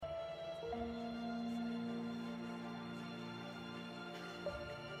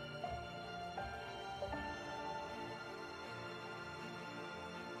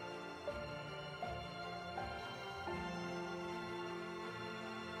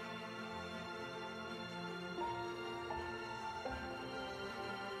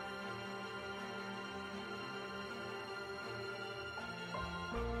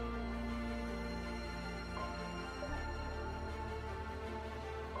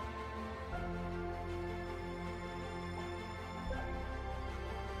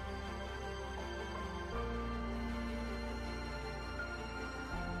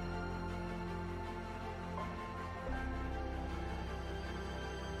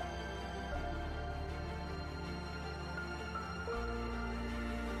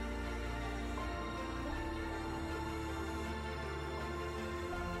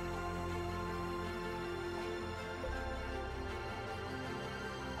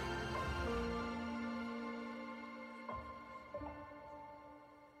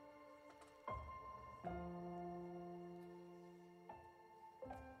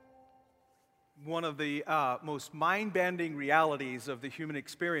one of the most mind-bending realities of the human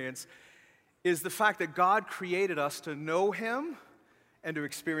experience is the fact that God created us to know Him and to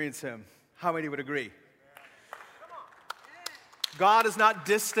experience Him. How many would agree? God is not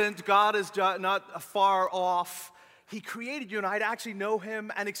distant. God is not far off. He created you and I to actually know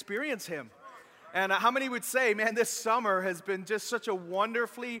Him and experience Him. And how many would say, man, this summer has been just such a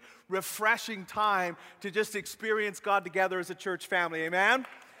wonderfully refreshing time to just experience God together as a church family, amen?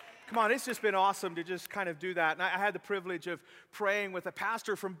 Come on, it's just been awesome to just kind of do that. And I had the privilege of praying with a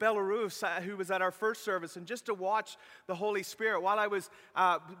pastor from Belarus who was at our first service, and just to watch the Holy Spirit while I was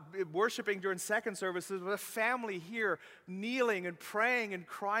worshiping during second services with a family here, kneeling and praying and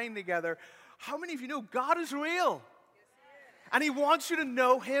crying together. How many of you know God is real? And He wants you to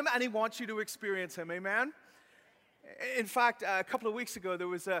know Him, and He wants you to experience Him, amen? In fact, a couple of weeks ago, there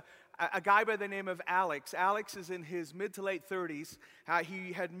was a guy by the name of Alex. Alex is in his mid to late 30s.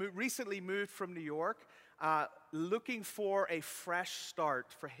 He had recently moved from New York, looking for a fresh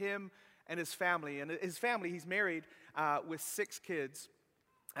start for him and his family. And his family, he's married with 6 kids.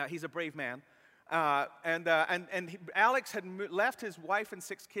 He's a brave man. Alex had left his wife and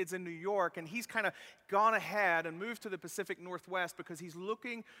 6 kids in New York, and he's kind of gone ahead and moved to the Pacific Northwest because he's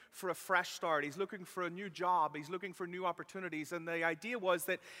looking for a fresh start. He's looking for a new job. He's looking for new opportunities. And the idea was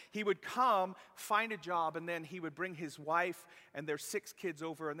that he would come, find a job, and then he would bring his wife and their 6 kids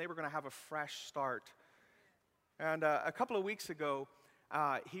over, and they were going to have a fresh start. And a couple of weeks ago,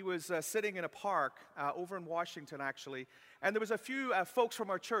 he was sitting in a park over in Washington, actually, and there was a few folks from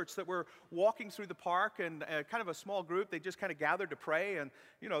our church that were walking through the park, and kind of a small group. They just kind of gathered to pray, and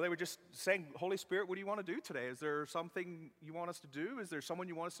they were just saying, Holy Spirit, what do you want to do today? Is there something you want us to do? Is there someone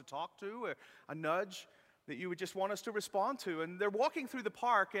you want us to talk to? A nudge that you would just want us to respond to? And they're walking through the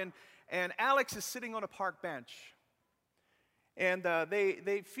park, and Alex is sitting on a park bench, and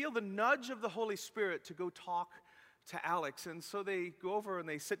they feel the nudge of the Holy Spirit to go talk to Alex. And so they go over and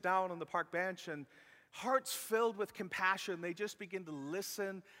they sit down on the park bench, and hearts filled with compassion, they just begin to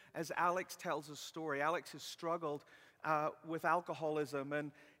listen as Alex tells his story. Alex has struggled with alcoholism,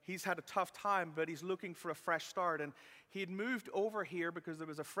 and he's had a tough time, but he's looking for a fresh start. And he had moved over here because there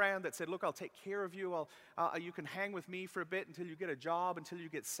was a friend that said, look, I'll take care of you. You can hang with me for a bit until you get a job, until you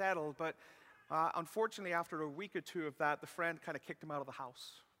get settled. But unfortunately, after a week or two of that, the friend kind of kicked him out of the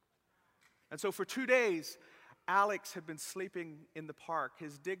house. And so for 2 days, Alex had been sleeping in the park,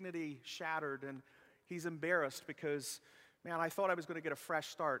 his dignity shattered, and he's embarrassed because, man, I thought I was going to get a fresh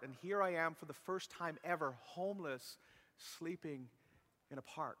start, and here I am for the first time ever, homeless, sleeping in a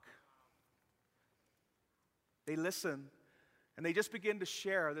park. They listen, and they just begin to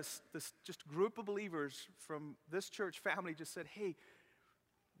share. This just group of believers from this church family just said, hey,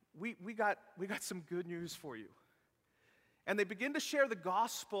 we got some good news for you. And they begin to share the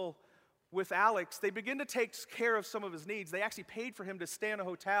gospel with Alex. They begin to take care of some of his needs. They actually paid for him to stay in a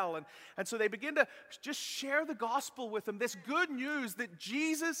hotel. And so they begin to just share the gospel with him. This good news that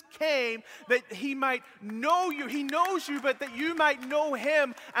Jesus came that He might know you. He knows you, but that you might know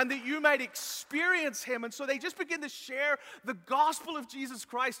Him and that you might experience Him. And so they just begin to share the gospel of Jesus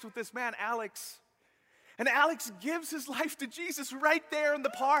Christ with this man, Alex. And Alex gives his life to Jesus right there in the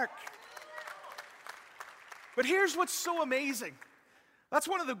park. But here's what's so amazing. That's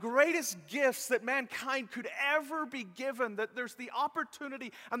one of the greatest gifts that mankind could ever be given, that there's the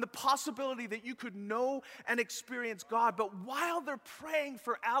opportunity and the possibility that you could know and experience God. But while they're praying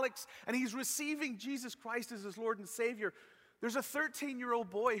for Alex and he's receiving Jesus Christ as his Lord and Savior, there's a 13-year-old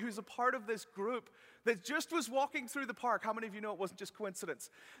boy who's a part of this group that just was walking through the park. How many of you know it wasn't just coincidence?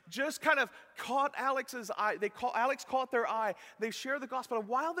 Just kind of caught Alex's eye. Alex caught their eye. They share the gospel. And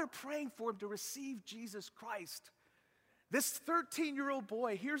while they're praying for him to receive Jesus Christ, this 13-year-old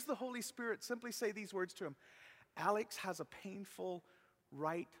boy hears the Holy Spirit simply say these words to him. Alex has a painful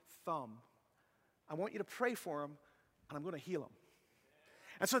right thumb. I want you to pray for him, and I'm going to heal him.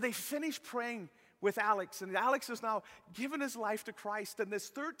 And so they finish praying with Alex, and Alex has now given his life to Christ, and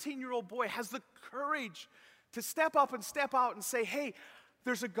this 13-year-old boy has the courage to step up and step out and say, hey,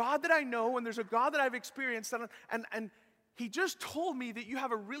 there's a God that I know, and there's a God that I've experienced, and He just told me that you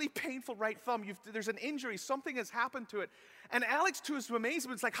have a really painful right thumb. There's an injury. Something has happened to it. And Alex, to his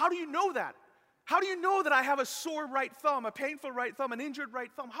amazement, is like, how do you know that? How do you know that I have a sore right thumb, a painful right thumb, an injured right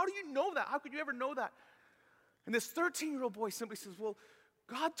thumb? How do you know that? How could you ever know that? And this 13-year-old boy simply says, well,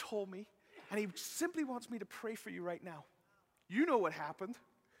 God told me, and He simply wants me to pray for you right now. You know what happened.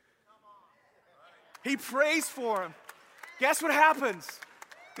 He prays for him. Guess what happens?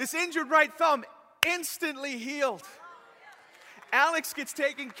 This injured right thumb instantly healed. Alex gets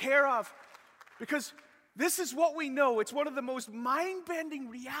taken care of because This is what we know. It's one of the most mind-bending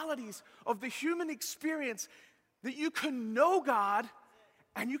realities of the human experience, that you can know God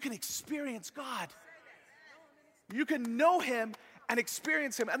and you can experience God. You can know him and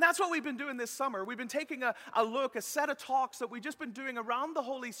experience him. And that's what we've been doing this summer. We've been taking a look, a set of talks that we've just been doing around the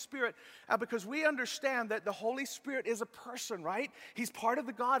Holy Spirit because we understand that the Holy Spirit is a person, right? He's part of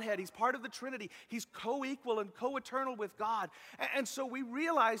the Godhead. He's part of the Trinity. He's co-equal and co-eternal with God. And so we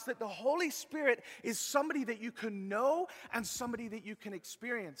realize that the Holy Spirit is somebody that you can know and somebody that you can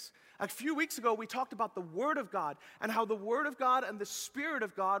experience. A few weeks ago, we talked about the Word of God and how the Word of God and the Spirit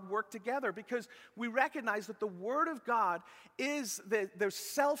of God work together, because we recognize that the Word of God is the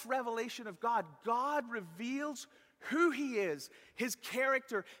self-revelation of God. God reveals who he is, his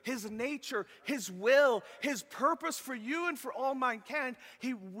character, his nature, his will, his purpose for you and for all mankind.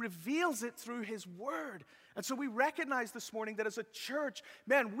 He reveals it through his Word. And so we recognize this morning that as a church,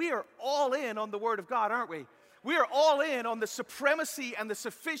 man, we are all in on the Word of God, aren't we? We are all in on the supremacy and the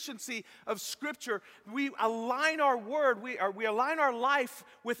sufficiency of Scripture. We align our word, we align our life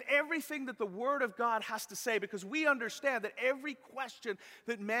with everything that the Word of God has to say, because we understand that every question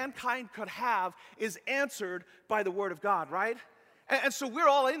that mankind could have is answered by the Word of God, right? And so we're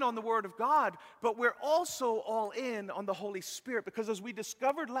all in on the Word of God, but we're also all in on the Holy Spirit, because as we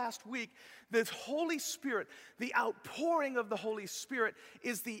discovered last week, the Holy Spirit, the outpouring of the Holy Spirit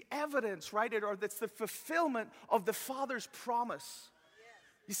is the evidence, right? Or that's the fulfillment of the Father's promise.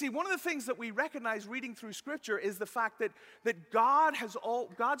 You see, one of the things that we recognize reading through Scripture is the fact that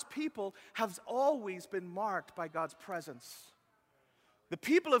God's people have always been marked by God's presence. The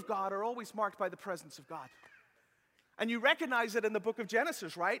people of God are always marked by the presence of God. And you recognize it in the book of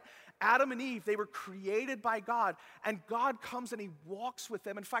Genesis, right? Adam and Eve, they were created by God, and God comes and he walks with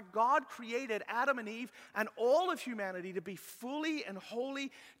them. In fact, God created Adam and Eve and all of humanity to be fully and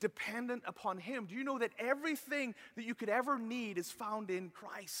wholly dependent upon him. Do you know that everything that you could ever need is found in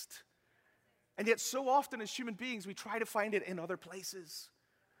Christ? And yet so often as human beings, we try to find it in other places.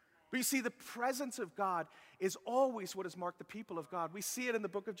 But you see, the presence of God is always what has marked the people of God. We see it in the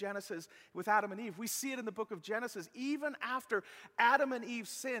book of Genesis with Adam and Eve. We see it in the book of Genesis. Even after Adam and Eve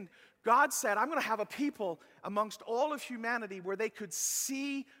sinned, God said, I'm going to have a people amongst all of humanity where they could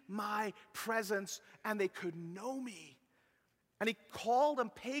see my presence and they could know me. And he called a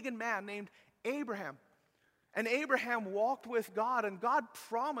pagan man named Abraham. And Abraham walked with God, and God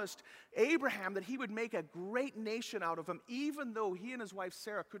promised Abraham that he would make a great nation out of him, even though he and his wife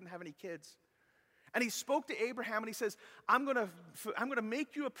Sarah couldn't have any kids. And he spoke to Abraham and he says, I'm going to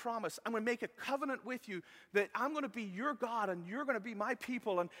make you a promise. I'm going to make a covenant with you that I'm going to be your God and you're going to be my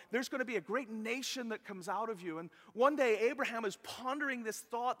people, and there's going to be a great nation that comes out of you. And one day Abraham is pondering this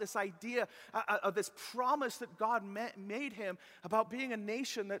thought, this idea of this promise that God made him about being a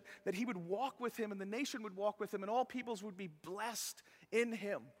nation, that he would walk with him and the nation would walk with him and all peoples would be blessed in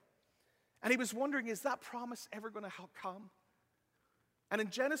him. And he was wondering, is that promise ever going to come? And in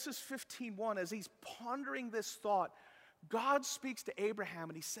Genesis 15:1, as he's pondering this thought, God speaks to Abraham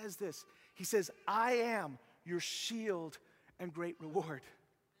and he says this. He says, I am your shield and great reward.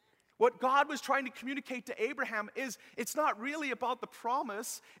 What God was trying to communicate to Abraham is it's not really about the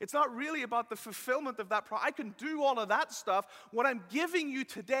promise. It's not really about the fulfillment of that promise. I can do all of that stuff. What I'm giving you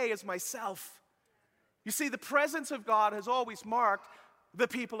today is myself. You see, the presence of God has always marked the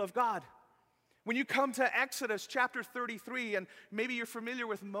people of God. When you come to Exodus chapter 33, and maybe you're familiar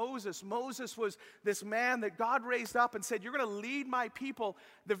with Moses. Moses was this man that God raised up and said, you're going to lead my people,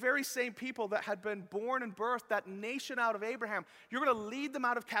 the very same people that had been born and birthed, that nation out of Abraham. You're going to lead them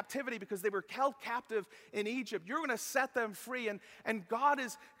out of captivity because they were held captive in Egypt. You're going to set them free. And God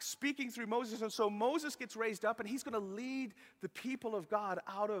is speaking through Moses. And so Moses gets raised up and he's going to lead the people of God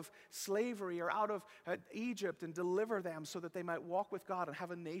out of slavery or out of Egypt and deliver them so that they might walk with God and have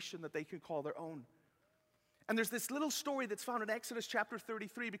a nation that they can call their own. And there's this little story that's found in Exodus chapter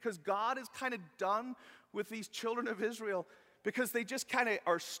 33 because God is kind of done with these children of Israel because they just kind of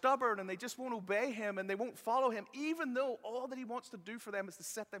are stubborn and they just won't obey him and they won't follow him, even though all that he wants to do for them is to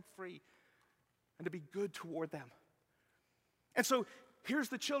set them free and to be good toward them. And so here's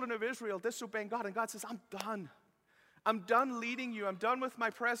the children of Israel disobeying God, and God says, I'm done. I'm done leading you. I'm done with my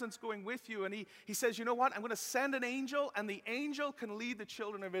presence going with you. And he says, you know what? I'm going to send an angel, and the angel can lead the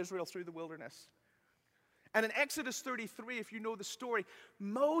children of Israel through the wilderness. And in Exodus 33, if you know the story,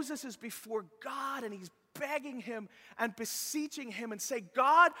 Moses is before God and he's begging him and beseeching him and say,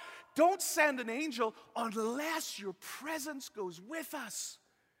 God, don't send an angel unless your presence goes with us.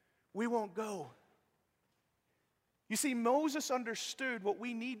 We won't go. You see, Moses understood what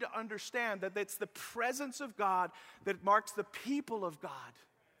we need to understand, that it's the presence of God that marks the people of God.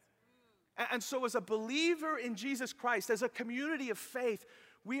 And so as a believer in Jesus Christ, as a community of faith,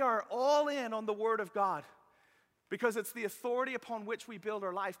 we are all in on the Word of God because it's the authority upon which we build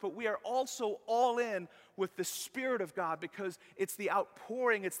our life. But we are also all in with the Spirit of God because it's the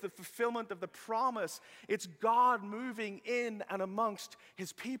outpouring, it's the fulfillment of the promise. It's God moving in and amongst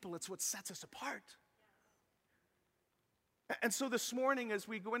His people. It's what sets us apart. And so this morning, as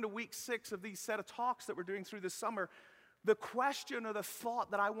we go into week 6 of these set of talks that we're doing through this summer, the question or the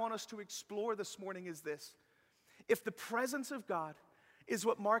thought that I want us to explore this morning is this. If the presence of God is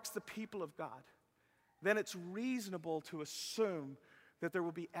what marks the people of God, then it's reasonable to assume that there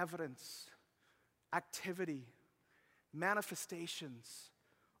will be evidence, activity, manifestations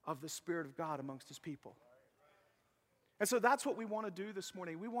of the Spirit of God amongst His people. And so that's what we want to do this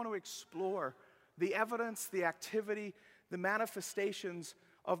morning. We want to explore the evidence, the activity, the manifestations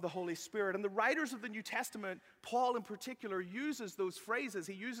of the Holy Spirit. And the writers of the New Testament, Paul in particular, uses those phrases.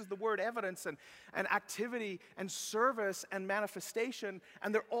 He uses the word evidence and activity and service and manifestation,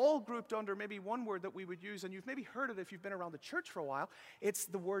 and they're all grouped under maybe one word that we would use, and you've maybe heard it if you've been around the church for a while. It's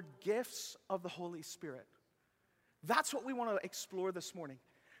the word gifts of the Holy Spirit. That's what we want to explore this morning.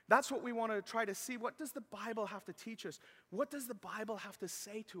 That's what we want to try to see. What does the Bible have to teach us? What does the Bible have to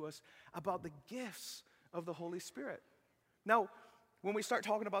say to us about the gifts of the Holy Spirit? Now, when we start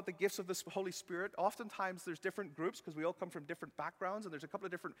talking about the gifts of the Holy Spirit, oftentimes there's different groups because we all come from different backgrounds, and there's a couple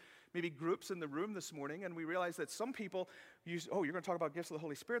of different maybe groups in the room this morning, and we realize that some people use, oh, you're going to talk about gifts of the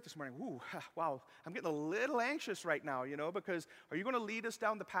Holy Spirit this morning. Ooh, wow, I'm getting a little anxious right now, because are you going to lead us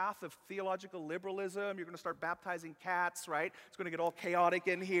down the path of theological liberalism? You're going to start baptizing cats, right? It's going to get all chaotic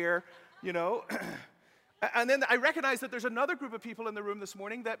in here, And then I recognize that there's another group of people in the room this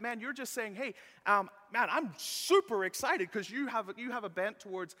morning that, man, you're just saying, hey, man, I'm super excited because you have a bent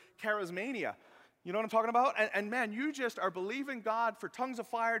towards charismania. You know what I'm talking about? And man, you just are believing God for tongues of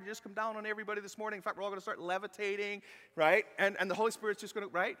fire to just come down on everybody this morning. In fact, we're all going to start levitating, right? And the Holy Spirit's just going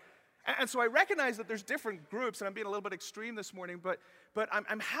to, right? And so I recognize that there's different groups, and I'm being a little bit extreme this morning, but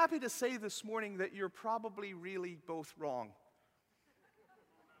I'm happy to say this morning that you're probably really both wrong.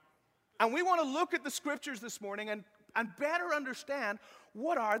 And we want to look at the scriptures this morning and better understand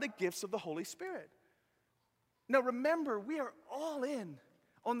what are the gifts of the Holy Spirit. Now remember, we are all in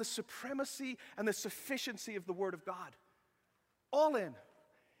on the supremacy and the sufficiency of the Word of God. All in.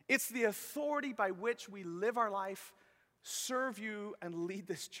 It's the authority by which we live our life, serve you, and lead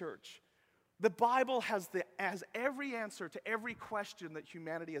this church. The Bible has every answer to every question that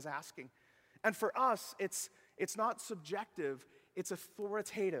humanity is asking. And for us, it's not subjective, it's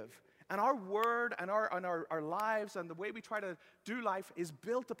authoritative. And our word and our lives and the way we try to do life is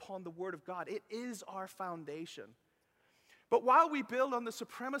built upon the Word of God. It is our foundation. But while we build on the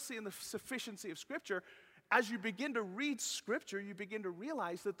supremacy and the sufficiency of Scripture, as you begin to read Scripture, you begin to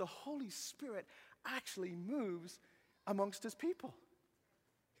realize that the Holy Spirit actually moves amongst His people.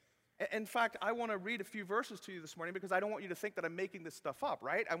 In fact, I want to read a few verses to you this morning because I don't want you to think that I'm making this stuff up,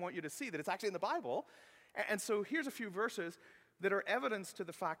 right? I want you to see that it's actually in the Bible. And so here's a few verses that are evidence to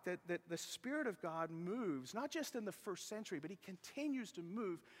the fact that the Spirit of God moves, not just in the first century, but He continues to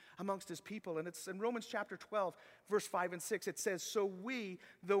move amongst His people. And it's in Romans chapter 12, verse 5 and 6, it says, "So we,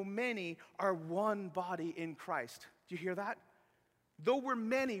 though many, are one body in Christ." Do you hear that? Though we're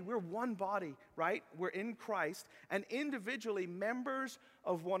many, we're one body, right? We're in Christ and individually members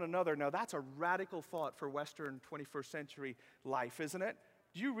of one another. Now that's a radical thought for Western 21st century life, isn't it?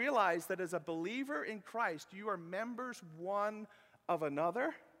 Do you realize that as a believer in Christ, you are members one of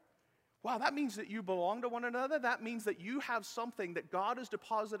another? Wow, that means that you belong to one another. That means that you have something that God has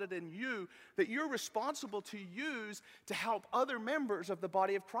deposited in you that you're responsible to use to help other members of the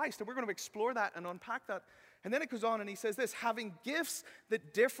body of Christ. And we're going to explore that and unpack that. And then it goes on and he says this, having gifts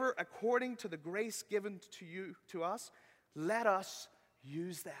that differ according to the grace given to us, let us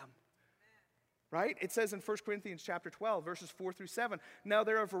use them. Right? It says in 1 Corinthians chapter 12, verses 4 through 7, now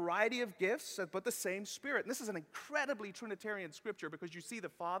there are a variety of gifts, but the same Spirit. And this is an incredibly Trinitarian scripture because you see the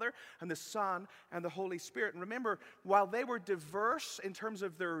Father and the Son and the Holy Spirit. And remember, while they were diverse in terms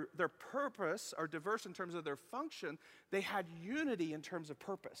of their purpose, or diverse in terms of their function, they had unity in terms of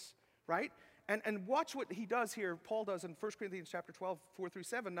purpose. Right? And watch what he does here, Paul does in 1 Corinthians chapter 12, 4 through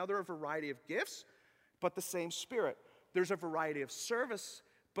 7. Now there are a variety of gifts, but the same Spirit. There's a variety of service,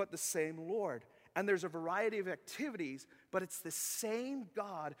 but the same Lord. And there's a variety of activities, but it's the same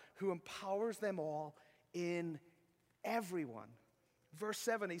God who empowers them all in everyone. Verse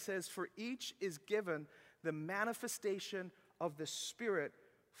 7, he says, for each is given the manifestation of the Spirit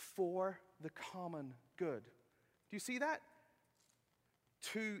for the common good. Do you see that?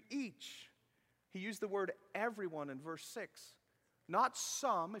 To each. He used the word everyone in verse 6. not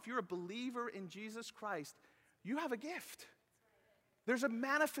some. If you're a believer in Jesus Christ, you have a gift. There's a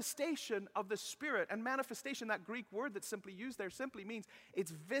manifestation of the Spirit. And manifestation, that Greek word that's simply used there, simply means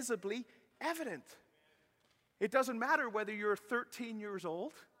it's visibly evident. It doesn't matter whether you're 13 years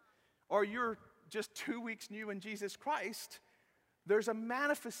old or you're just 2 weeks new in Jesus Christ. There's a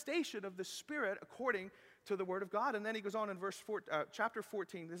manifestation of the Spirit according to the Word of God. And then he goes on in chapter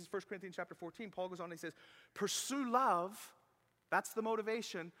 14. This is 1 Corinthians chapter 14. Paul goes on and he says, pursue love, that's the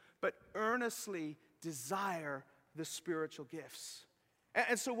motivation, but earnestly desire the spiritual gifts.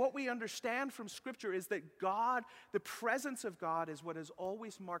 And so what we understand from Scripture is that God, the presence of God, is what has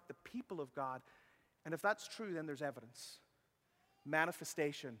always marked the people of God. And if that's true, then there's evidence.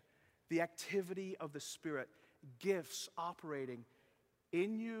 Manifestation, the activity of the Spirit, gifts operating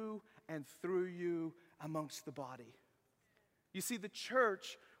in you and through you amongst the body. You see, the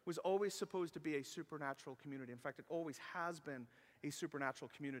church was always supposed to be a supernatural community. In fact, it always has been a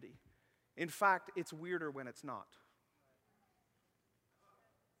supernatural community. In fact, it's weirder when it's not.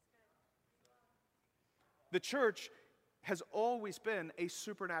 The church has always been a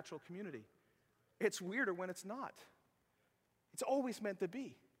supernatural community. It's weirder when it's not. It's always meant to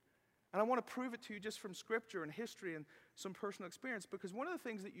be. And I want to prove it to you just from Scripture and history and some personal experience, because one of the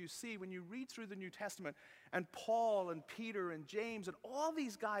things that you see when you read through the New Testament, and Paul and Peter and James and all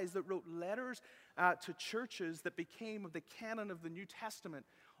these guys that wrote letters to churches that became of the canon of the New Testament,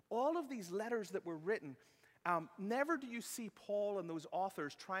 all of these letters that were written, never do you see Paul and those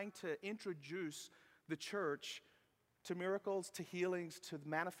authors trying to introduce the church to miracles, to healings, to the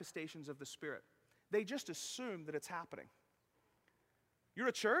manifestations of the Spirit. They just assume that it's happening. You're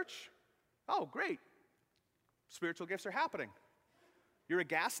a church? Oh, great. Spiritual gifts are happening. You're a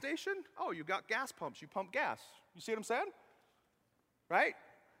gas station? Oh, you got gas pumps. You pump gas. You see what I'm saying? Right?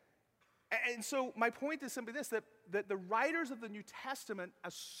 And so my point is simply this, that the writers of the New Testament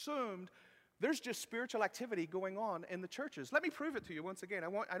assumed there's just spiritual activity going on in the churches. Let me prove it to you once again.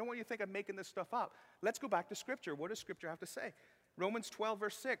 I don't want you to think I'm making this stuff up. Let's go back to Scripture. What does Scripture have to say? Romans 12,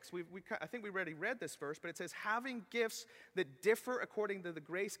 verse 6. I think we already read this verse, but it says, having gifts that differ according to the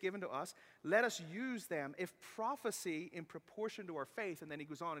grace given to us, let us use them. If prophecy in proportion to our faith, and then he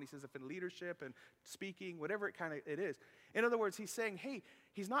goes on and he says, if in leadership and speaking, whatever it is. In other words, he's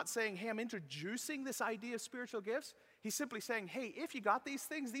not saying, hey, I'm introducing this idea of spiritual gifts. He's simply saying, hey, if you got these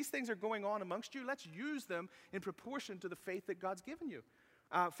things are going on amongst you, let's use them in proportion to the faith that God's given you.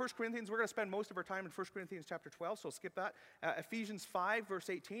 1 Corinthians, we're going to spend most of our time in 1 Corinthians chapter 12, so skip that. Ephesians 5, verse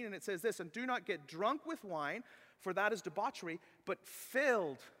 18, and it says this, and do not get drunk with wine, for that is debauchery, but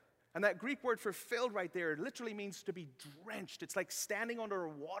filled. And that Greek word for filled right there literally means to be drenched. It's like standing under a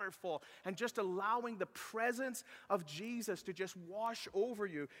waterfall and just allowing the presence of Jesus to just wash over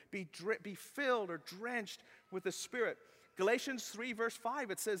you, be filled or drenched with the Spirit. Galatians 3, verse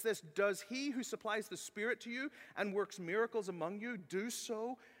 5, it says this, does he who supplies the Spirit to you and works miracles among you do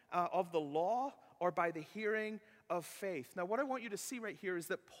so of the law or by the hearing of faith? Now, what I want you to see right here is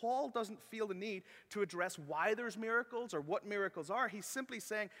that Paul doesn't feel the need to address why there's miracles or what miracles are. He's simply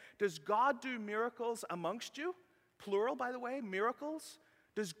saying, does God do miracles amongst you? Plural, by the way, miracles.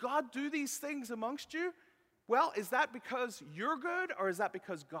 Does God do these things amongst you? Well, is that because you're good or is that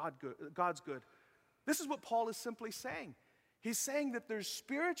because God's good? This is what Paul is simply saying. He's saying that there's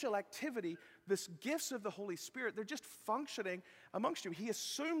spiritual activity, this gifts of the Holy Spirit, they're just functioning amongst you. He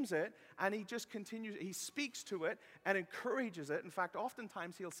assumes it, and he just continues, he speaks to it and encourages it. In fact,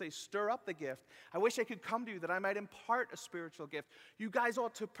 oftentimes he'll say, stir up the gift. I wish I could come to you that I might impart a spiritual gift. You guys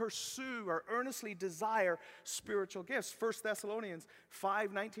ought to pursue or earnestly desire spiritual gifts. 1 Thessalonians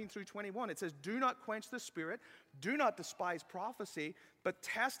 5, 19 through 21, it says, do not quench the Spirit, do not despise prophecy, but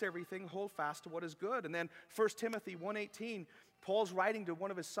test everything, hold fast to what is good. And then 1 Timothy 1:18, Paul's writing to one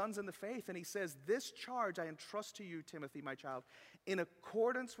of his sons in the faith, and he says, this charge I entrust to you, Timothy, my child, in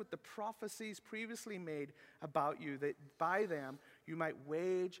accordance with the prophecies previously made about you, that by them you might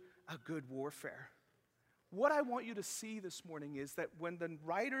wage a good warfare. What I want you to see this morning is that when the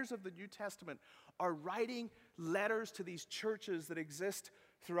writers of the New Testament are writing letters to these churches that exist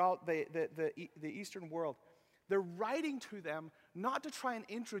throughout the Eastern world, they're writing to them not to try and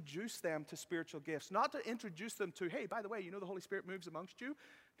introduce them to spiritual gifts, not to introduce them to, hey, by the way, you know the Holy Spirit moves amongst you?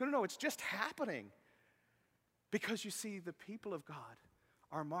 No, it's just happening. Because you see, the people of God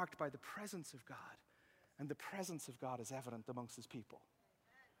are marked by the presence of God, and the presence of God is evident amongst his people.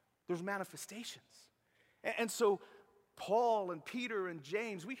 There's manifestations. And so Paul and Peter and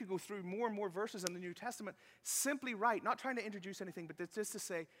James, we could go through more and more verses in the New Testament, simply write, not trying to introduce anything, but just to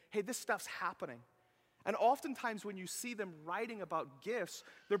say, hey, this stuff's happening. And oftentimes when you see them writing about gifts,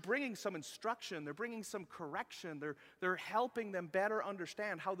 they're bringing some instruction, they're bringing some correction, they're helping them better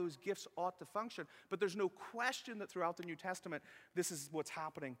understand how those gifts ought to function. But there's no question that throughout the New Testament, this is what's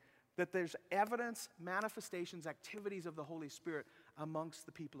happening, that there's evidence, manifestations, activities of the Holy Spirit amongst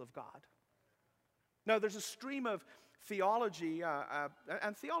the people of God. Now, there's a stream of theology,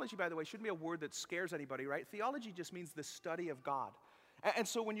 and theology, by the way, shouldn't be a word that scares anybody, right? Theology just means the study of God. And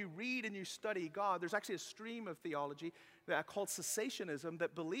so when you read and you study God, there's actually a stream of theology called cessationism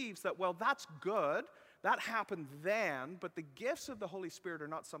that believes that, well, that's good, that happened then, but the gifts of the Holy Spirit are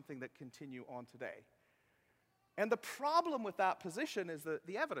not something that continue on today. And the problem with that position is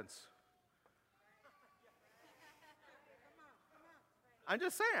the evidence. I'm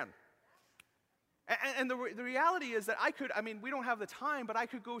just saying. And the reality is that we don't have the time, but I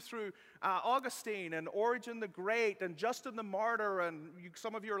could go through Augustine and Origen the Great and Justin the Martyr, and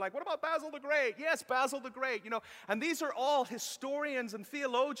some of you are like, what about Basil the Great? Yes, Basil the Great, And these are all historians and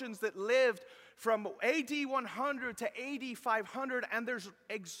theologians that lived from AD 100 to AD 500, and there's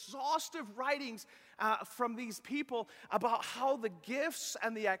exhaustive writings from these people about how the gifts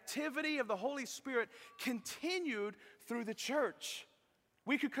and the activity of the Holy Spirit continued through the church.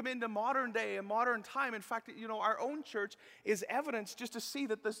 We could come into modern day and modern time. In fact, our own church is evidence just to see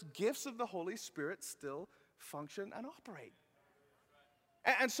that the gifts of the Holy Spirit still function and operate.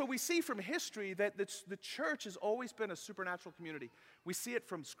 And so we see from history that the church has always been a supernatural community. We see it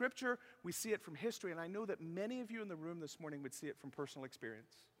from Scripture, we see it from history, and I know that many of you in the room this morning would see it from personal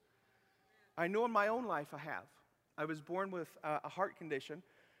experience. I know in my own life I have. I was born with a heart condition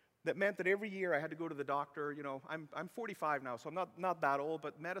that meant that every year I had to go to the doctor. I'm 45 now, so I'm not that old,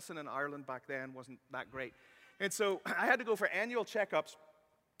 but medicine in Ireland back then wasn't that great. And so I had to go for annual checkups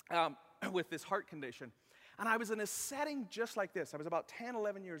with this heart condition. And I was in a setting just like this. I was about 10,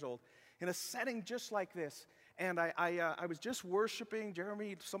 11 years old, in a setting just like this. And I was just worshiping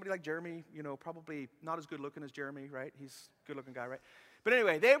Jeremy, somebody like Jeremy, probably not as good looking as Jeremy, right? He's a good looking guy, right? But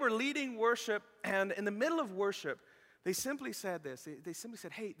anyway, they were leading worship, and in the middle of worship, they simply said this. They simply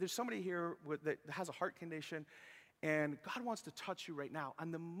said, hey, there's somebody here that has a heart condition, and God wants to touch you right now.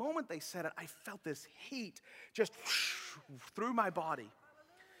 And the moment they said it, I felt this heat just through my body.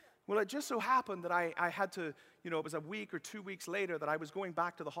 Well, it just so happened that I had to, it was a week or 2 weeks later that I was going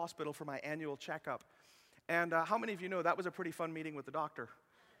back to the hospital for my annual checkup. And how many of you know that was a pretty fun meeting with the doctor?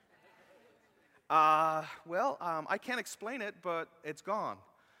 I can't explain it, but it's gone.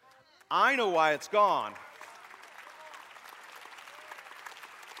 I know why it's gone.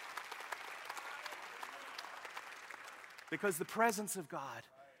 Because the presence of God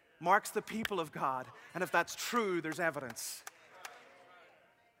marks the people of God. And if that's true, there's evidence.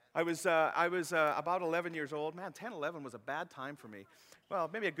 I was about 11 years old. Man, 10, 11 was a bad time for me. Well,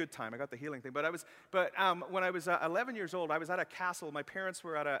 maybe a good time. I got the healing thing. But when I was 11 years old, I was at a castle. My parents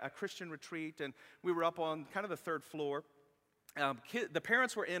were at a Christian retreat, and we were up on kind of the third floor. The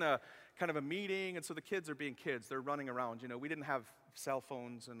parents were in a kind of a meeting, and so the kids are being kids. They're running around. We didn't have cell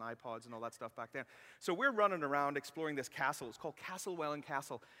phones and iPods and all that stuff back then. So we're running around exploring this castle. It's called Castlewellan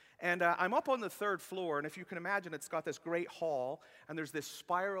Castle. And I'm up on the third floor, and if you can imagine, it's got this great hall, and there's this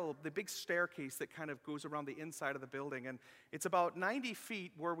spiral, the big staircase that kind of goes around the inside of the building. And it's about 90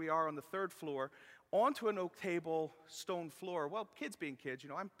 feet where we are on the third floor, onto an oak table, stone floor. Well, kids being kids,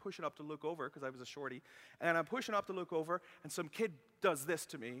 I'm pushing up to look over because I was a shorty. And I'm pushing up to look over, and some kid does this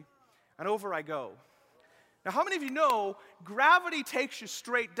to me, and over I go. Now, how many of you know gravity takes you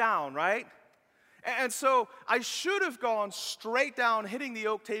straight down, right? And so I should have gone straight down, hitting the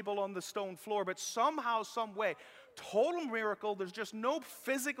oak table on the stone floor, but somehow, some way, total miracle, there's just no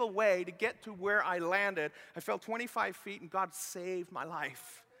physical way to get to where I landed. I fell 25 feet, and God saved my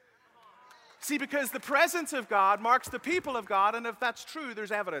life. See, because the presence of God marks the people of God, and if that's true,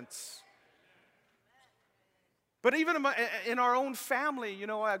 there's evidence. But even in our own family,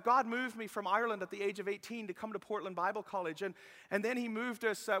 God moved me from Ireland at the age of 18 to come to Portland Bible College. And then he moved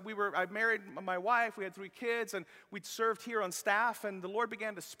us, I married my wife, we had 3 kids, and we'd served here on staff, and the Lord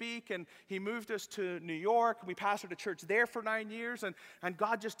began to speak, and he moved us to New York. We pastored a church there for 9 years, and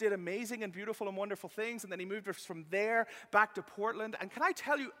God just did amazing and beautiful and wonderful things, and then he moved us from there back to Portland. And can I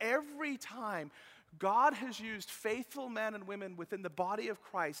tell you, every time God has used faithful men and women within the body of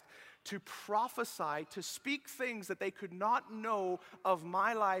Christ to prophesy, to speak things that they could not know of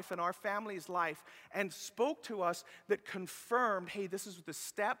my life and our family's life, and spoke to us that confirmed, hey, this is the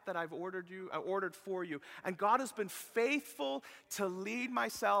step that I've ordered for you. And God has been faithful to lead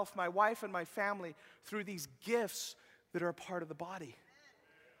myself, my wife, and my family through these gifts that are a part of the body.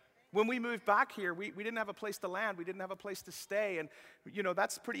 When we moved back here, we didn't have a place to land. We didn't have a place to stay. And,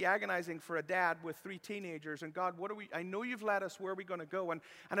 that's pretty agonizing for a dad with 3 teenagers. And God, I know you've led us. Where are we going to go? And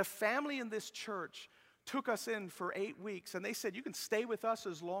a family in this church took us in for 8 weeks. And they said, you can stay with us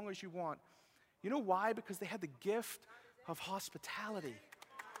as long as you want. You know why? Because they had the gift of hospitality.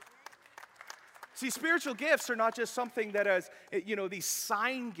 See, spiritual gifts are not just something that is, these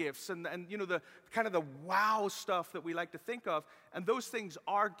sign gifts and the kind of the wow stuff that we like to think of. And those things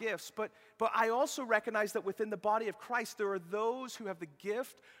are gifts. But I also recognize that within the body of Christ, there are those who have the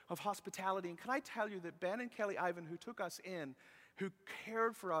gift of hospitality. And can I tell you that Ben and Kelly Ivan, who took us in, who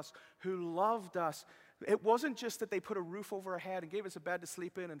cared for us, who loved us, it wasn't just that they put a roof over our head and gave us a bed to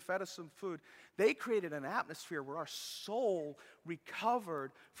sleep in and fed us some food. They created an atmosphere where our soul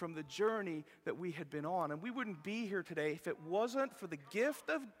recovered from the journey that we had been on. And we wouldn't be here today if it wasn't for the gift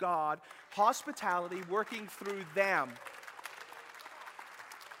of God, hospitality, working through them.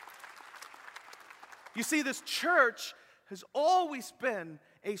 You see, this church has always been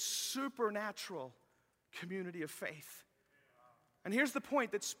a supernatural community of faith. And here's the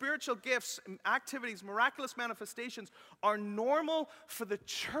point, that spiritual gifts, activities, miraculous manifestations are normal for the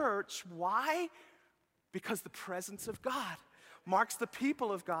church. Why? Because the presence of God marks the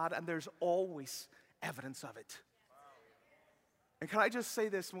people of God, and there's always evidence of it. And can I just say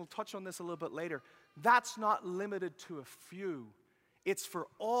this, and we'll touch on this a little bit later, that's not limited to a few. It's for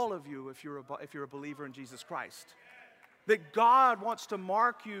all of you if you're a believer in Jesus Christ. That God wants to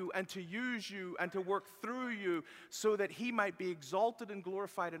mark you and to use you and to work through you so that He might be exalted and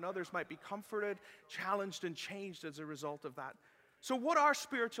glorified and others might be comforted, challenged, and changed as a result of that. So what are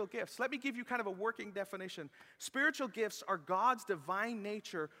spiritual gifts? Let me give you kind of a working definition. Spiritual gifts are God's divine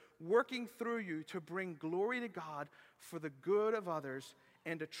nature working through you to bring glory to God for the good of others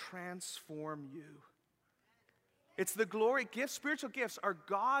and to transform you. It's the glory gifts. Spiritual gifts are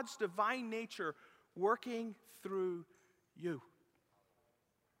God's divine nature working through you.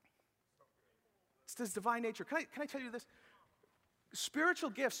 It's this divine nature. Can I tell you this? Spiritual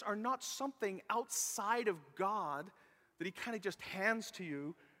gifts are not something outside of God that He kind of just hands to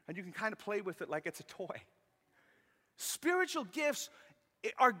you and you can kind of play with it like it's a toy. Spiritual gifts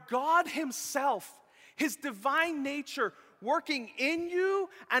are God Himself, His divine nature working in you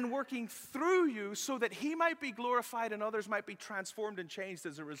and working through you so that He might be glorified and others might be transformed and changed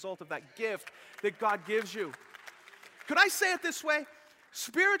as a result of that gift that God gives you. Could I say it this way?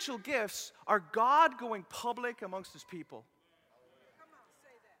 Spiritual gifts are God going public amongst His people.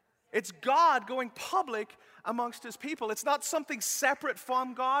 It's God going public amongst His people. It's not something separate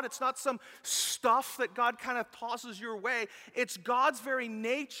from God. It's not some stuff that God kind of tosses your way. It's God's very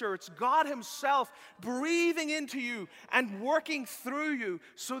nature. It's God Himself breathing into you and working through you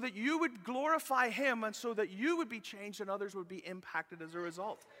so that you would glorify Him and so that you would be changed and others would be impacted as a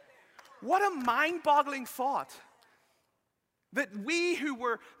result. What a mind-boggling thought. That we who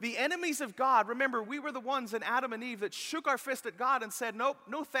were the enemies of God, remember, we were the ones in Adam and Eve that shook our fist at God and said, nope,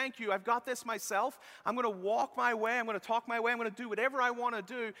 no thank you, I've got this myself. I'm going to walk my way, I'm going to talk my way, I'm going to do whatever I want to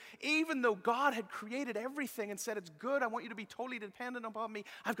do. Even though God had created everything and said, it's good, I want you to be totally dependent upon me.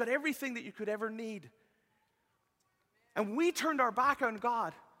 I've got everything that you could ever need. And we turned our back on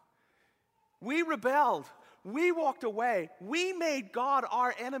God. We rebelled. We walked away. We made God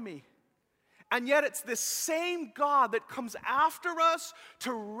our enemy. And yet it's this same God that comes after us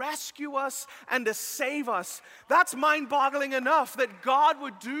to rescue us and to save us. That's mind-boggling enough that God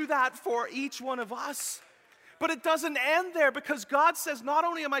would do that for each one of us. But it doesn't end there, because God says, not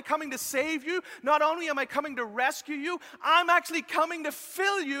only am I coming to save you, not only am I coming to rescue you, I'm actually coming to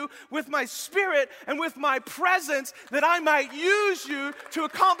fill you with my Spirit and with my presence that I might use you to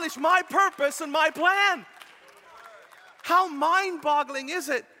accomplish my purpose and my plan. How mind-boggling is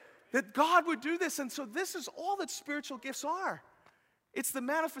it that God would do this? And so this is all that spiritual gifts are. It's the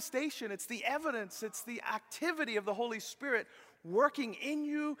manifestation, it's the evidence, it's the activity of the Holy Spirit working in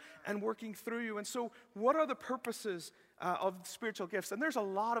you and working through you. And so what are the purposes of spiritual gifts? And there's a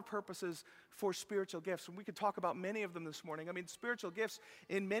lot of purposes for spiritual gifts, and we could talk about many of them this morning. I mean, spiritual gifts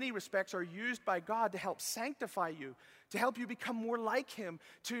in many respects are used by God to help sanctify you, to help you become more like Him,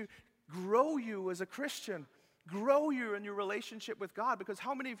 to grow you as a Christian, grow you in your relationship with God. Because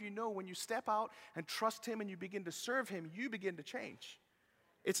how many of you know when you step out and trust Him and you begin to serve Him, you begin to change?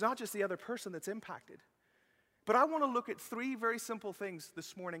 It's not just the other person that's impacted. But I want to look at three very simple things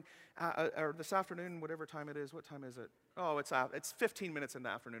this morning, or this afternoon, whatever time it is. What time is it? Oh, it's 15 minutes in the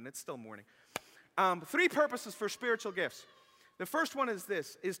afternoon. It's still morning. Three purposes for spiritual gifts. The first one is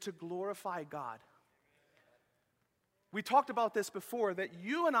this, is to glorify God. We talked about this before, that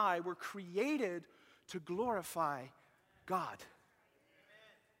you and I were created to glorify God.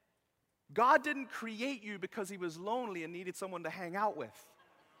 God didn't create you because he was lonely and needed someone to hang out with.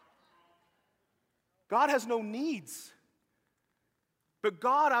 God has no needs. But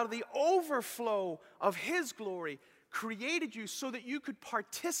God, out of the overflow of his glory, created you so that you could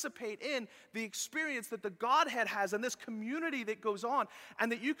participate in the experience that the Godhead has and this community that goes on,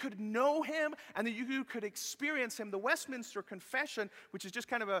 and that you could know him and that you could experience him. The Westminster Confession, which is just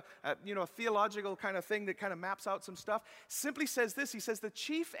kind of a theological kind of thing that kind of maps out some stuff, simply says this. He says, the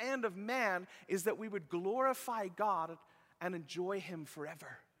chief end of man is that we would glorify God and enjoy him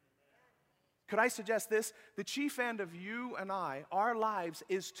forever. Could I suggest this? The chief end of you and I, our lives,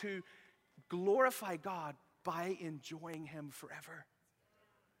 is to glorify God by enjoying him forever.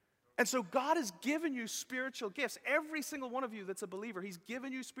 And so God has given you spiritual gifts. Every single one of you that's a believer, he's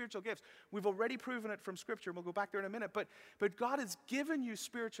given you spiritual gifts. We've already proven it from Scripture, and we'll go back there in a minute. But God has given you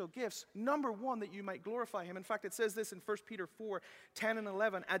spiritual gifts, number one, that you might glorify him. In fact, it says this in 1 Peter 4, 10 and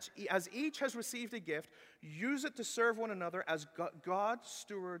 11. As each has received a gift, use it to serve one another as good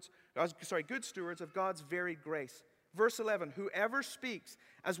stewards of God's varied grace. Verse 11, whoever speaks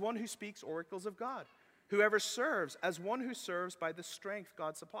as one who speaks oracles of God. Whoever serves as one who serves by the strength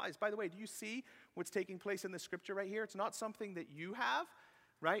God supplies. By the way, do you see what's taking place in the scripture right here? It's not something that you have,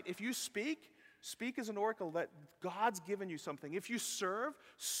 right? If you speak as an oracle that God's given you something. If you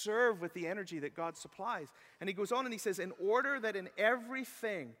serve with the energy that God supplies. And he goes on and he says, in order that in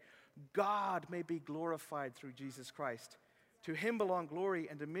everything God may be glorified through Jesus Christ. To him belong glory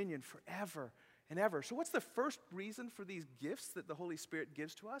and dominion forever and ever. So what's the first reason for these gifts that the Holy Spirit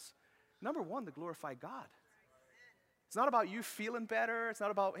gives to us? Number one, to glorify God. It's not about you feeling better. It's not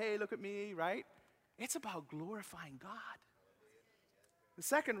about, hey, look at me, right? It's about glorifying God. The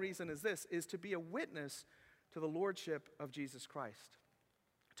second reason is this, is to be a witness to the lordship of Jesus Christ.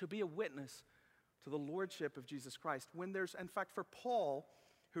 To be a witness to the lordship of Jesus Christ. In fact, for Paul,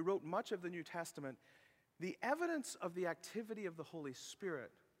 who wrote much of the New Testament, the evidence of the activity of the Holy Spirit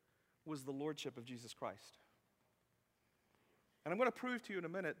was the lordship of Jesus Christ. And I'm going to prove to you in a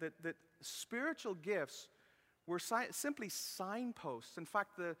minute that spiritual gifts were simply signposts. In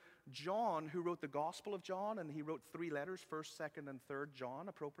fact, John, who wrote the Gospel of John, and he wrote 3 letters, 1st, 2nd, and 3rd John,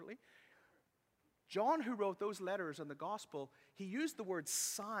 appropriately. John, who wrote those letters and the Gospel, he used the word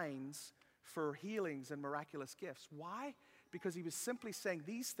signs for healings and miraculous gifts. Why? Because he was simply saying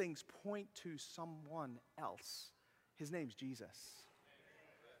these things point to someone else. His name's Jesus.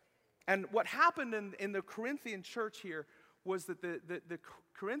 And what happened in the Corinthian church here was that the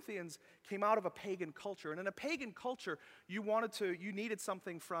Corinthians came out of a pagan culture. And in a pagan culture, you needed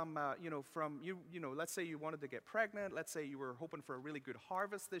something from let's say you wanted to get pregnant. Let's say you were hoping for a really good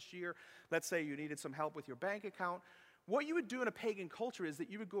harvest this year. Let's say you needed some help with your bank account. What you would do in a pagan culture is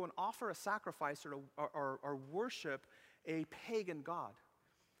that you would go and offer a sacrifice or worship a pagan god.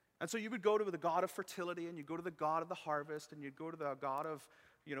 And so you would go to the god of fertility, and you'd go to the god of the harvest, and you'd go to the god of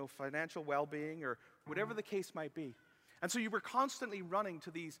financial well-being, or whatever the case might be. And so you were constantly running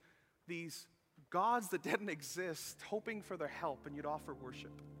to these gods that didn't exist, hoping for their help, and you'd offer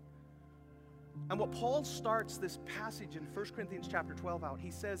worship. And what Paul starts this passage in 1 Corinthians chapter 12 out,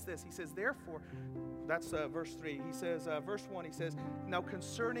 he says this. He says, therefore, that's verse 3. He says, verse 1, he says, now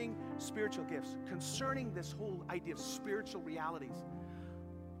concerning spiritual gifts, concerning this whole idea of spiritual realities,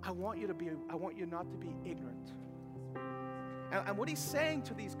 I want you not to be ignorant. And what he's saying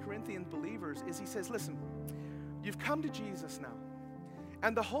to these Corinthian believers is he says, listen, you've come to Jesus now.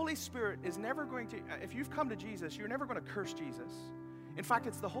 And the Holy Spirit is never going to, if you've come to Jesus, you're never going to curse Jesus. In fact,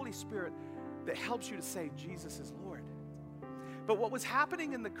 it's the Holy Spirit that helps you to say Jesus is Lord. But what was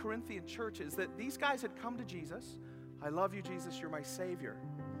happening in the Corinthian church is that these guys had come to Jesus. I love you, Jesus, you're my Savior.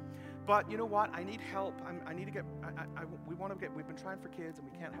 But you know what? I need help. We've been trying for kids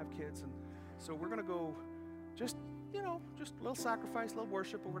and we can't have kids. And so we're going to go just a little sacrifice, a little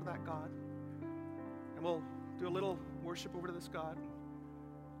worship over to that God. And we'll do a little worship over to this God.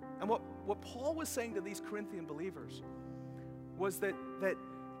 And what Paul was saying to these Corinthian believers was that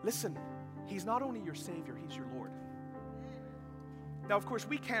listen, he's not only your Savior, he's your Lord. Now, of course,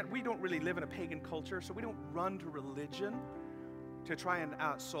 we don't really live in a pagan culture, so we don't run to religion to try and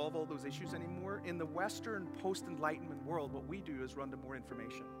solve all those issues anymore. In the Western post-Enlightenment world, what we do is run to more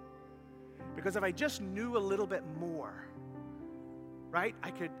information. Because if I just knew a little bit more, right,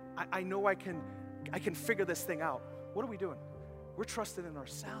 I know I can figure this thing out. What are we doing? We're trusting in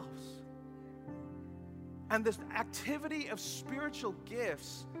ourselves. And this activity of spiritual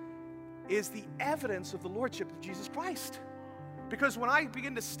gifts is the evidence of the lordship of Jesus Christ. Because when I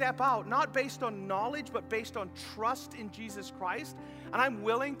begin to step out, not based on knowledge, but based on trust in Jesus Christ, and I'm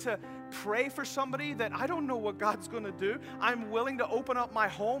willing to pray for somebody that I don't know what God's going to do, I'm willing to open up my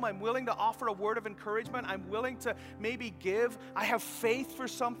home, I'm willing to offer a word of encouragement, I'm willing to maybe give, I have faith for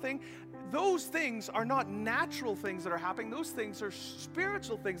something. Those things are not natural things that are happening. Those things are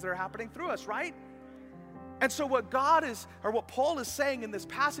spiritual things that are happening through us, right? And so what Paul is saying in this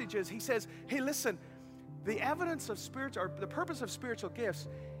passage is, he says, hey, listen, the evidence of spiritual, or the purpose of spiritual gifts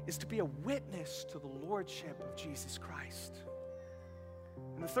is to be a witness to the lordship of Jesus Christ.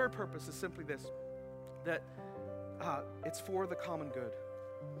 And the third purpose is simply this, that it's for the common good.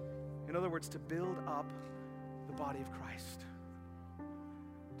 In other words, to build up the body of Christ.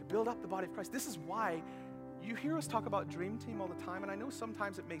 To build up the body of Christ. This is why you hear us talk about Dream Team all the time, and I know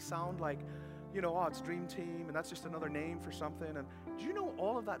sometimes it may sound like, it's Dream Team, and that's just another name for something. And do you know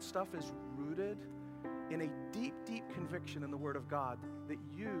all of that stuff is rooted in a deep, deep conviction in the Word of God that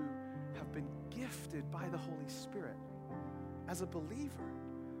you have been gifted by the Holy Spirit as a believer.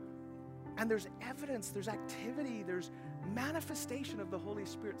 And there's evidence, there's activity, there's manifestation of the Holy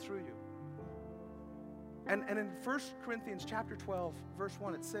Spirit through you. And in 1 Corinthians chapter 12, verse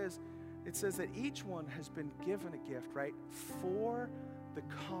 1, it says that each one has been given a gift, right, for the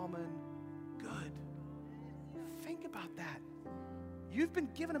common good. Think about that. You've been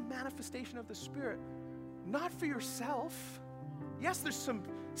given a manifestation of the Spirit, not for yourself. Yes, there's some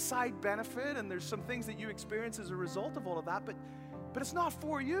side benefit and there's some things that you experience as a result of all of that, but it's not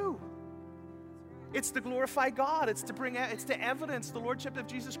for you. It's to glorify God. It's to evidence the Lordship of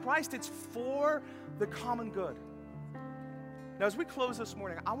Jesus Christ. It's for the common good. Now, as we close this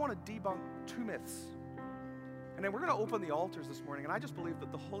morning, I want to debunk 2 myths. And then we're going to open the altars this morning, and I just believe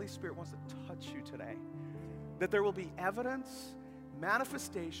that the Holy Spirit wants to touch you today. That there will be evidence,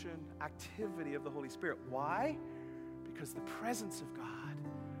 manifestation, activity of the Holy Spirit. Why? Because the presence of God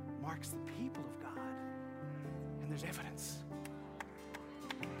marks the people of God. And there's evidence.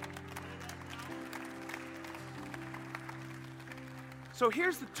 So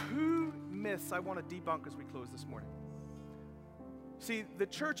here's the 2 myths I want to debunk as we close this morning. See, the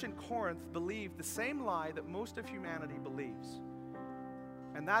church in Corinth believed the same lie that most of humanity believes.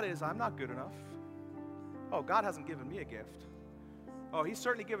 And that is, I'm not good enough. Oh, God hasn't given me a gift. Oh, he's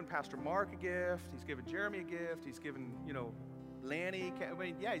certainly given Pastor Mark a gift. He's given Jeremy a gift. He's given, Lanny.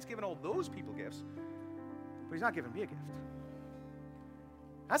 He's given all those people gifts. But he's not given me a gift.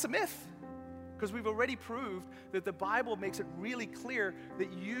 That's a myth. Because we've already proved that the Bible makes it really clear that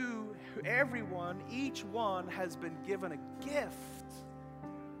everyone, each one has been given a gift.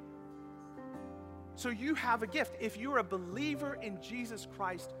 So you have a gift. If you're a believer in Jesus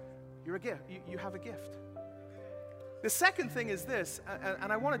Christ, you're a gift. You have a gift. The second thing is this,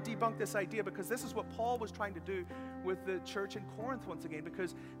 and I want to debunk this idea because this is what Paul was trying to do with the church in Corinth once again,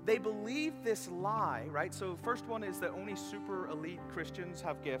 because they believe this lie, right? So first one is that only super elite Christians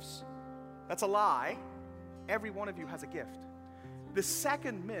have gifts. That's a lie. Every one of you has a gift. The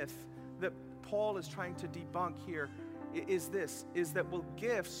second myth that Paul is trying to debunk here is that,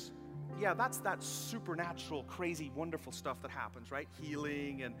 gifts, that's that supernatural, crazy, wonderful stuff that happens, right?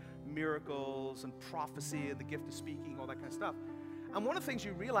 Healing and miracles and prophecy and the gift of speaking, all that kind of stuff. And one of the things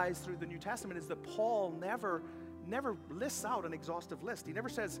you realize through the New Testament is that Paul never lists out an exhaustive list. He never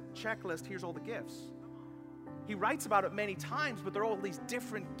says, checklist, here's all the gifts. He writes about it many times, but there are all these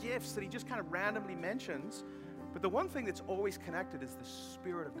different gifts that he just kind of randomly mentions. But the one thing that's always connected is the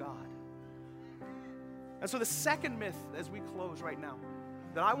Spirit of God. And so the second myth, as we close right now,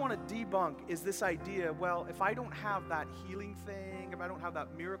 that I want to debunk is this idea, if I don't have that healing thing, if I don't have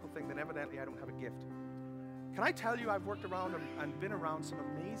that miracle thing, then evidently I don't have a gift. Can I tell you, I've worked around and been around some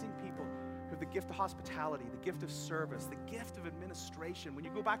amazing people who have the gift of hospitality, the gift of service, the gift of administration. When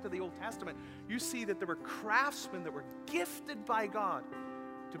you go back to the Old Testament, you see that there were craftsmen that were gifted by God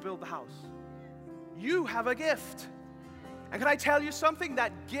to build the house. You have a gift. And can I tell you something?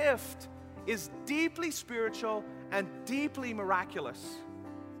 That gift is deeply spiritual and deeply miraculous.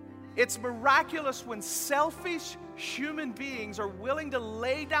 It's miraculous when selfish human beings are willing to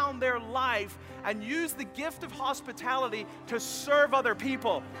lay down their life and use the gift of hospitality to serve other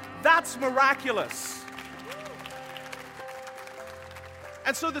people. That's miraculous.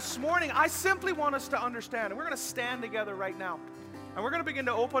 And so this morning, I simply want us to understand, and we're going to stand together right now, and we're going to begin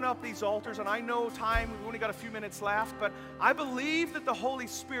to open up these altars. And I know we've only got a few minutes left, but I believe that the Holy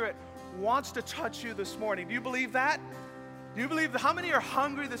Spirit wants to touch you this morning. Do you believe that? Do you believe that? How many are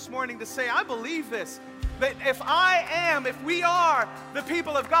hungry this morning to say, I believe this? That if we are the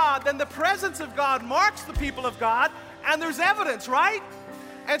people of God, then the presence of God marks the people of God, and there's evidence, right?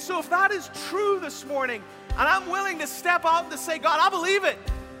 And so if that is true this morning, And I'm willing to step out and to say, God, I believe it.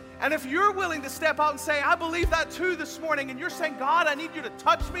 And if you're willing to step out and say, I believe that too this morning, and you're saying, God, I need you to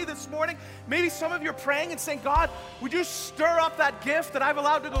touch me this morning. Maybe some of you are praying and saying, God, would you stir up that gift that I've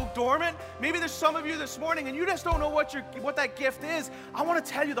allowed to go dormant? Maybe there's some of you this morning and you just don't know what that gift is. I want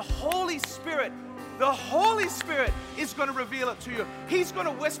to tell you, the Holy Spirit is going to reveal it to you. He's going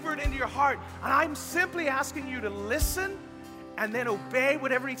to whisper it into your heart. And I'm simply asking you to listen and then obey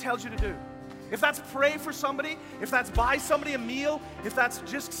whatever He tells you to do. If that's pray for somebody, if that's buy somebody a meal, if that's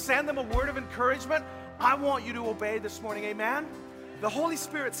just send them a word of encouragement, I want you to obey this morning, amen? The Holy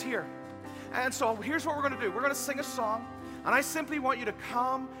Spirit's here. And so here's what we're going to do. We're going to sing a song, and I simply want you to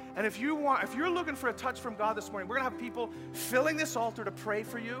come, and if you're looking for a touch from God this morning, we're going to have people filling this altar to pray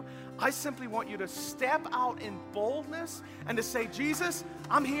for you. I simply want you to step out in boldness and to say, Jesus,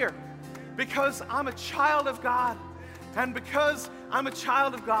 I'm here because I'm a child of God. And because I'm a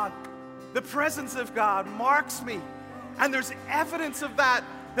child of God, the presence of God marks me. And there's evidence of that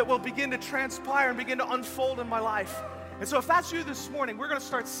will begin to transpire and begin to unfold in my life. And so if that's you this morning, we're going to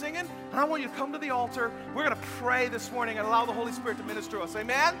start singing. And I want you to come to the altar. We're going to pray this morning and allow the Holy Spirit to minister to us.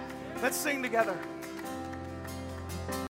 Amen? Let's sing together.